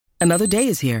Another day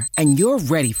is here, and you're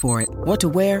ready for it. What to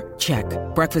wear? Check.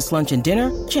 Breakfast, lunch, and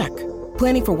dinner? Check.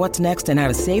 Planning for what's next and how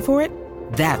to save for it?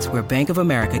 That's where Bank of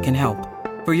America can help.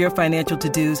 For your financial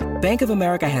to-dos, Bank of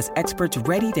America has experts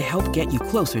ready to help get you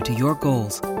closer to your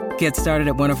goals. Get started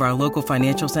at one of our local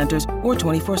financial centers or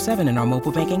 24/7 in our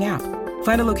mobile banking app.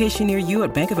 Find a location near you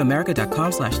at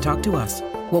bankofamerica.com/talktous.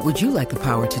 What would you like the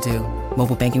power to do?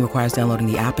 Mobile banking requires downloading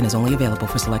the app and is only available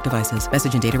for select devices.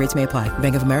 Message and data rates may apply.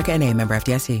 Bank of America N.A., member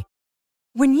FDIC.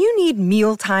 When you need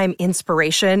mealtime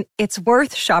inspiration, it's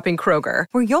worth shopping Kroger,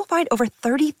 where you'll find over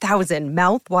 30,000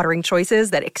 mouth-watering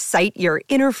choices that excite your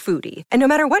inner foodie. And no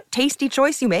matter what tasty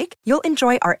choice you make, you'll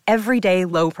enjoy our everyday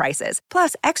low prices,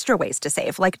 plus extra ways to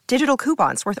save, like digital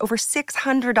coupons worth over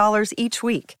 $600 each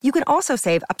week. You can also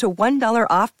save up to $1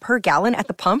 off per gallon at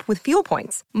the pump with fuel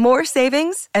points. More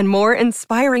savings and more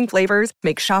inspiring flavors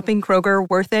make shopping Kroger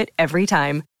worth it every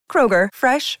time. Kroger,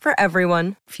 fresh for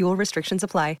everyone. Fuel restrictions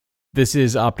apply. This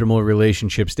is Optimal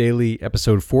Relationships Daily,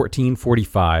 episode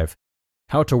 1445,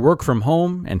 How to Work from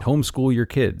Home and Homeschool Your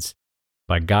Kids,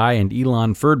 by Guy and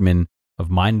Elon Ferdman of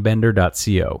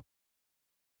Mindbender.co.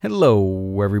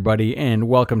 Hello, everybody, and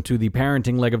welcome to the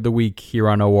parenting leg of the week here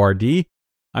on ORD.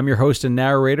 I'm your host and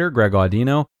narrator, Greg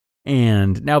Audino,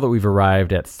 and now that we've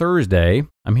arrived at Thursday,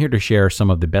 I'm here to share some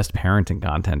of the best parenting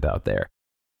content out there.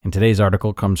 And today's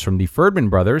article comes from the Ferdman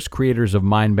brothers, creators of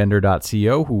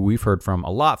Mindbender.co, who we've heard from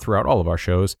a lot throughout all of our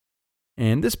shows.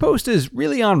 And this post is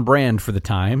really on brand for the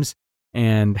times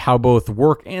and how both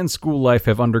work and school life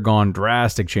have undergone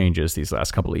drastic changes these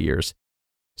last couple of years.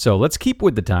 So let's keep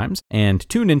with the times and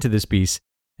tune into this piece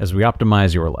as we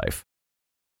optimize your life.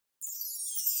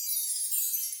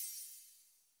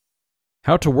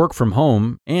 How to Work from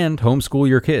Home and Homeschool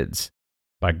Your Kids,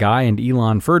 by Guy and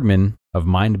Elon Ferdman of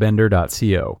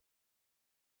Mindbender.co.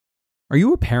 Are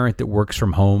you a parent that works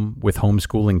from home with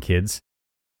homeschooling kids?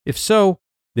 If so,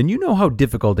 then you know how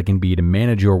difficult it can be to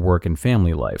manage your work and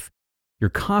family life. You're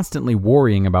constantly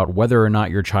worrying about whether or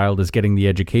not your child is getting the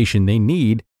education they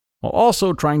need, while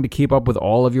also trying to keep up with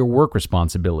all of your work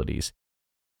responsibilities.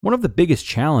 One of the biggest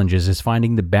challenges is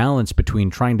finding the balance between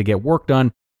trying to get work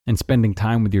done and spending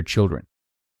time with your children.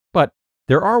 But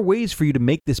there are ways for you to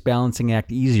make this balancing act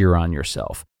easier on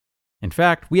yourself. In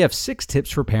fact, we have 6 tips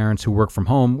for parents who work from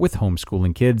home with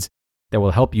homeschooling kids that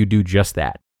will help you do just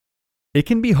that. It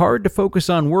can be hard to focus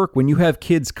on work when you have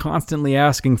kids constantly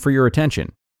asking for your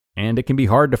attention, and it can be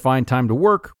hard to find time to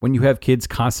work when you have kids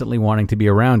constantly wanting to be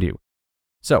around you.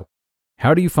 So,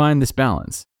 how do you find this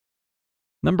balance?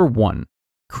 Number 1,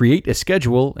 create a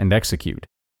schedule and execute.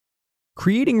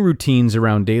 Creating routines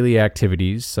around daily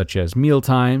activities such as meal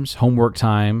times, homework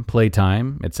time,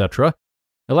 playtime, etc.,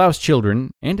 allows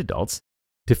children and adults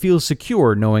to feel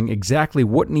secure knowing exactly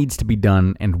what needs to be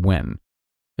done and when.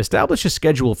 Establish a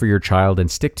schedule for your child and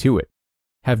stick to it.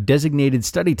 Have designated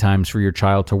study times for your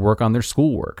child to work on their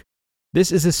schoolwork.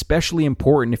 This is especially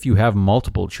important if you have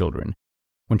multiple children.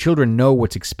 When children know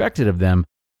what's expected of them,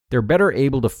 they're better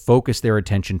able to focus their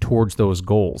attention towards those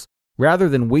goals, rather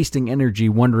than wasting energy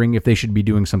wondering if they should be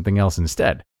doing something else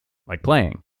instead, like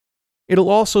playing. It'll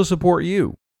also support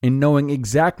you in knowing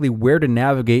exactly where to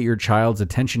navigate your child's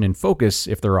attention and focus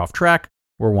if they're off track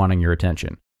or wanting your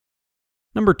attention.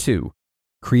 Number 2,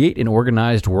 create an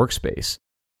organized workspace.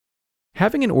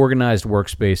 Having an organized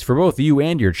workspace for both you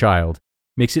and your child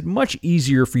makes it much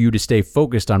easier for you to stay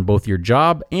focused on both your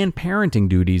job and parenting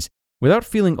duties without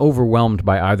feeling overwhelmed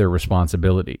by either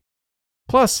responsibility.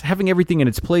 Plus, having everything in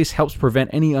its place helps prevent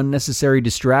any unnecessary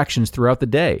distractions throughout the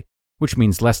day, which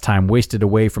means less time wasted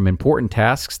away from important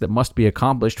tasks that must be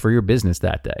accomplished for your business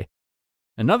that day.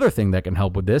 Another thing that can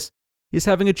help with this is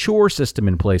having a chore system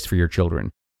in place for your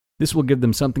children. This will give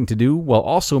them something to do while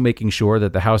also making sure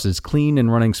that the house is clean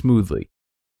and running smoothly.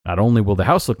 Not only will the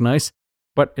house look nice,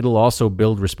 but it'll also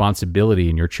build responsibility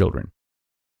in your children.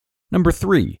 Number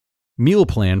 3, meal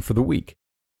plan for the week.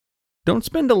 Don't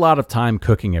spend a lot of time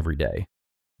cooking every day.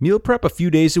 Meal prep a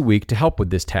few days a week to help with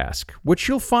this task, which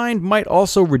you'll find might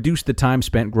also reduce the time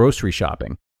spent grocery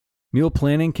shopping. Meal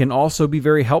planning can also be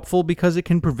very helpful because it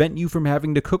can prevent you from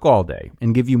having to cook all day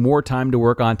and give you more time to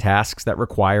work on tasks that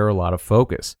require a lot of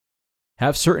focus.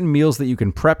 Have certain meals that you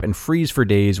can prep and freeze for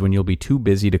days when you'll be too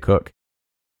busy to cook.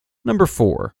 Number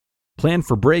 4, plan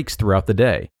for breaks throughout the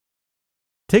day.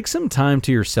 Take some time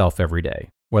to yourself every day,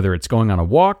 whether it's going on a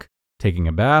walk, taking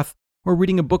a bath, or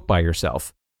reading a book by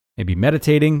yourself. Maybe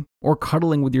meditating or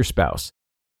cuddling with your spouse.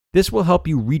 This will help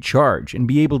you recharge and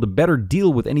be able to better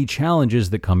deal with any challenges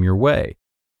that come your way.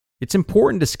 It's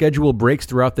important to schedule breaks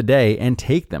throughout the day and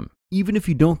take them, even if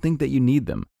you don't think that you need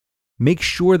them. Make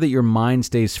sure that your mind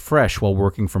stays fresh while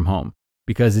working from home.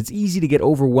 because it's easy to get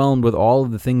overwhelmed with all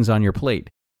of the things on your plate.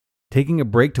 Taking a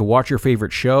break to watch your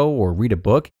favorite show or read a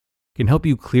book can help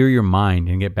you clear your mind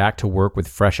and get back to work with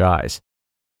fresh eyes.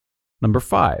 Number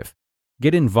 5,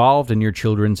 get involved in your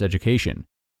children's education.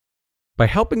 By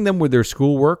helping them with their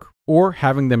schoolwork or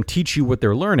having them teach you what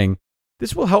they're learning,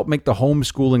 this will help make the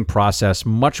homeschooling process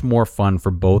much more fun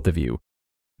for both of you.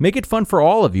 Make it fun for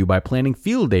all of you by planning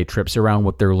field day trips around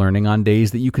what they're learning on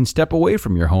days that you can step away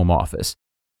from your home office.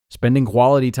 Spending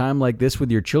quality time like this with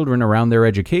your children around their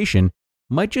education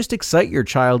might just excite your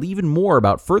child even more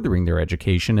about furthering their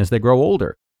education as they grow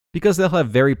older, because they'll have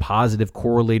very positive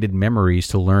correlated memories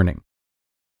to learning.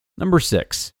 Number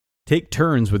 6, take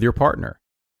turns with your partner.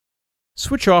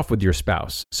 Switch off with your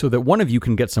spouse so that one of you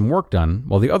can get some work done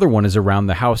while the other one is around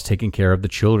the house taking care of the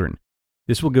children.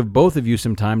 This will give both of you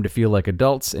some time to feel like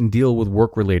adults and deal with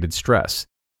work-related stress.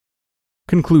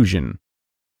 Conclusion.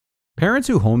 Parents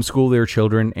who homeschool their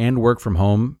children and work from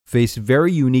home face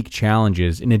very unique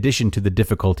challenges in addition to the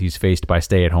difficulties faced by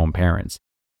stay-at-home parents.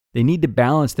 They need to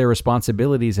balance their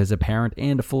responsibilities as a parent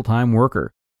and a full-time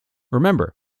worker.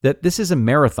 Remember that this is a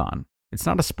marathon, it's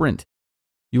not a sprint.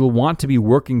 You will want to be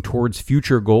working towards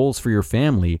future goals for your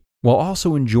family while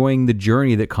also enjoying the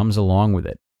journey that comes along with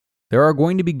it. There are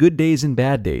going to be good days and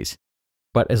bad days,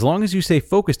 but as long as you stay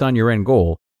focused on your end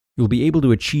goal, you'll be able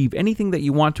to achieve anything that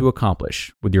you want to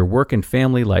accomplish with your work and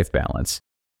family life balance.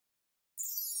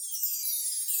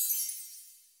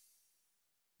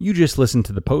 You just listened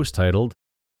to the post titled,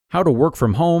 How to Work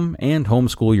from Home and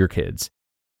Homeschool Your Kids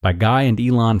by Guy and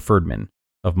Elon Ferdman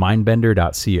of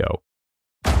mindbender.co.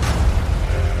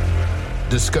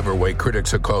 Discover why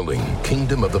critics are calling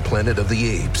Kingdom of the Planet of the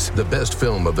Apes the best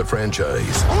film of the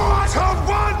franchise. What a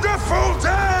wonderful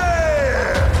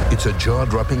day! It's a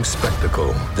jaw-dropping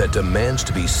spectacle that demands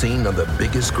to be seen on the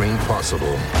biggest screen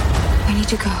possible. I need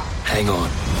to go. Hang on.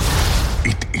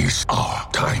 It is our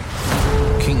time.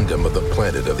 Kingdom of the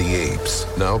Planet of the Apes.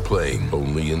 Now playing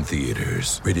only in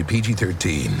theaters. Rated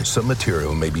PG-13. Some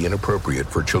material may be inappropriate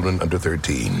for children under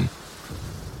 13.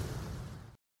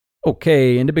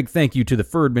 Okay, and a big thank you to the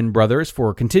Ferdman brothers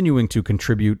for continuing to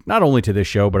contribute not only to this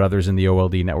show, but others in the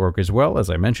OLD network as well, as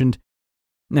I mentioned.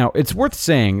 Now, it's worth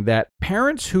saying that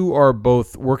parents who are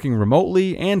both working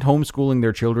remotely and homeschooling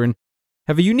their children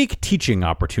have a unique teaching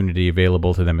opportunity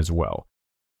available to them as well.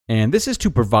 And this is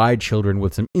to provide children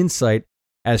with some insight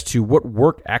as to what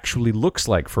work actually looks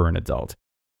like for an adult.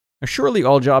 Now, surely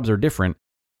all jobs are different,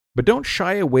 but don't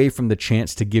shy away from the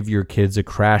chance to give your kids a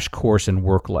crash course in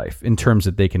work life in terms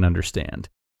that they can understand.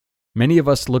 Many of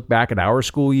us look back at our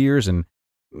school years and,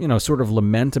 sort of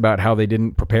lament about how they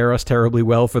didn't prepare us terribly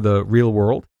well for the real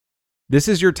world. This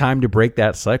is your time to break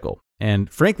that cycle. And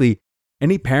frankly,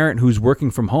 any parent who's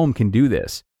working from home can do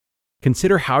this.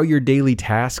 Consider how your daily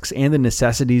tasks and the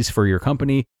necessities for your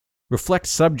company reflect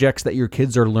subjects that your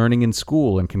kids are learning in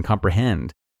school and can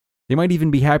comprehend. They might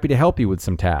even be happy to help you with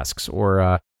some tasks,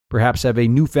 or perhaps have a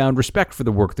newfound respect for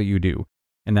the work that you do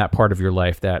in that part of your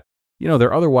life that,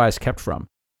 they're otherwise kept from.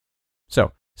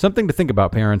 So, something to think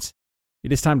about, parents.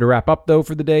 It is time to wrap up, though,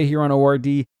 for the day here on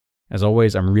ORD. As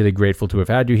always, I'm really grateful to have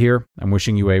had you here. I'm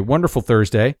wishing you a wonderful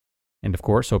Thursday, and of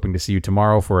course, hoping to see you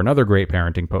tomorrow for another great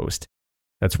parenting post.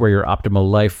 That's where your optimal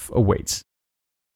life awaits.